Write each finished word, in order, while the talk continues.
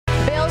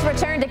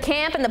returned to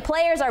camp, and the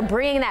players are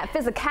bringing that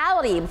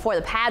physicality before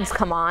the pads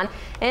come on.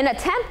 In an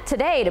attempt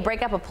today to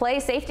break up a play,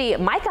 safety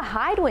Micah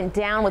Hyde went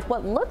down with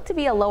what looked to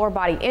be a lower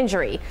body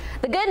injury.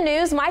 The good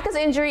news, Micah's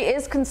injury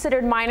is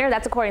considered minor.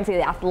 That's according to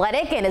The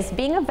Athletic, and is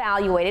being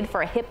evaluated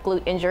for a hip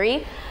glute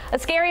injury. A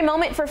scary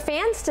moment for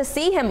fans to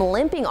see him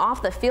limping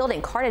off the field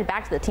and carted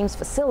back to the team's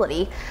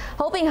facility.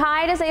 Hoping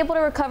Hyde is able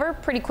to recover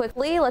pretty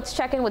quickly. Let's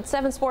check in with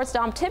 7 Sports'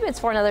 Dom Tibbetts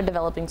for another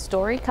developing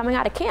story coming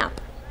out of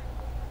camp.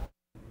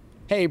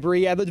 Hey,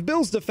 Bree, the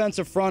Bills'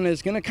 defensive front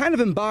is going to kind of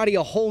embody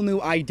a whole new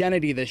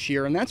identity this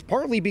year, and that's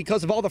partly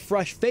because of all the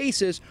fresh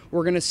faces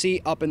we're going to see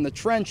up in the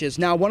trenches.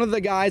 Now, one of the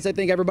guys I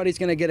think everybody's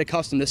going to get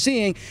accustomed to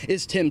seeing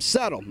is Tim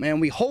Settle,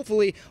 and we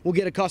hopefully will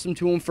get accustomed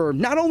to him for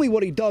not only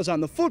what he does on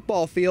the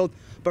football field,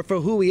 but for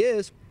who he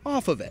is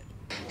off of it.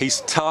 He's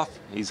tough,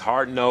 he's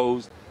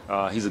hard-nosed.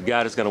 He's a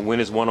guy that's going to win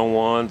his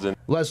one-on-ones.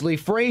 Leslie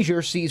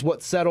Frazier sees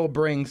what Settle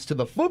brings to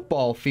the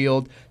football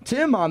field.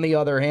 Tim, on the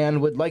other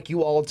hand, would like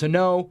you all to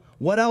know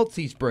what else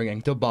he's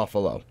bringing to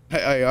Buffalo.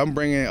 Hey, I'm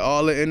bringing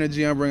all the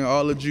energy, I'm bringing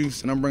all the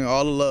juice, and I'm bringing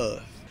all the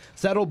love.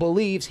 Settle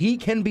believes he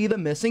can be the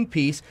missing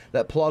piece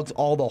that plugs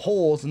all the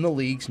holes in the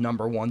league's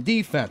 #1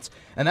 defense.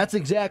 And that's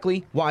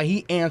exactly why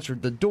he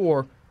answered the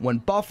door when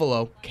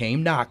Buffalo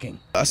came knocking.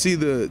 I see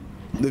the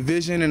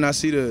vision, and I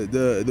see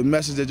the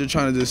message that you're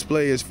trying to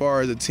display as far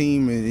as a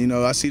team, and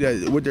I see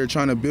that what they're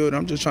trying to build.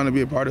 I'm just trying to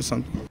be a part of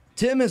something.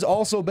 Tim has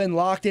also been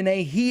locked in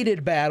a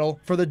heated battle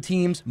for the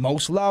team's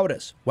most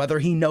loudest, whether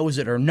he knows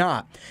it or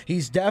not.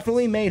 He's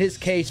definitely made his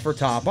case for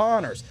top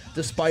honors,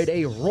 despite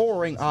a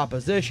roaring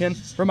opposition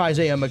from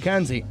Isaiah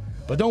McKenzie.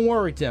 But don't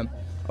worry, Tim.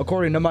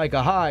 According to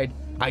Micah Hyde,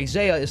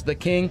 Isaiah is the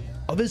king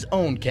of his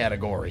own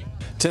category.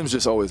 Tim's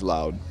just always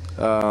loud.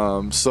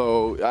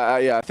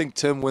 I think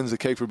Tim wins the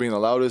cake for being the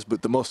loudest,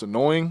 but the most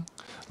annoying,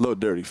 Lil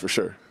Dirty for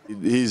sure.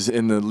 He's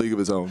in the league of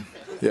his own.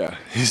 Yeah,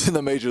 he's in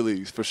the major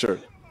leagues for sure.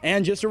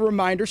 And just a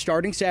reminder,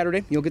 starting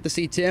Saturday, you'll get to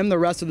see Tim, the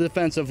rest of the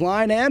defensive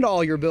line, and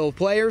all your Bill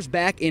players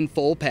back in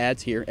full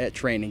pads here at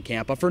training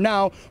camp. But for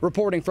now,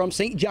 reporting from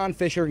St. John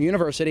Fisher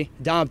University,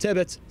 Dom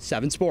Tibbetts,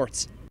 7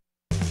 Sports.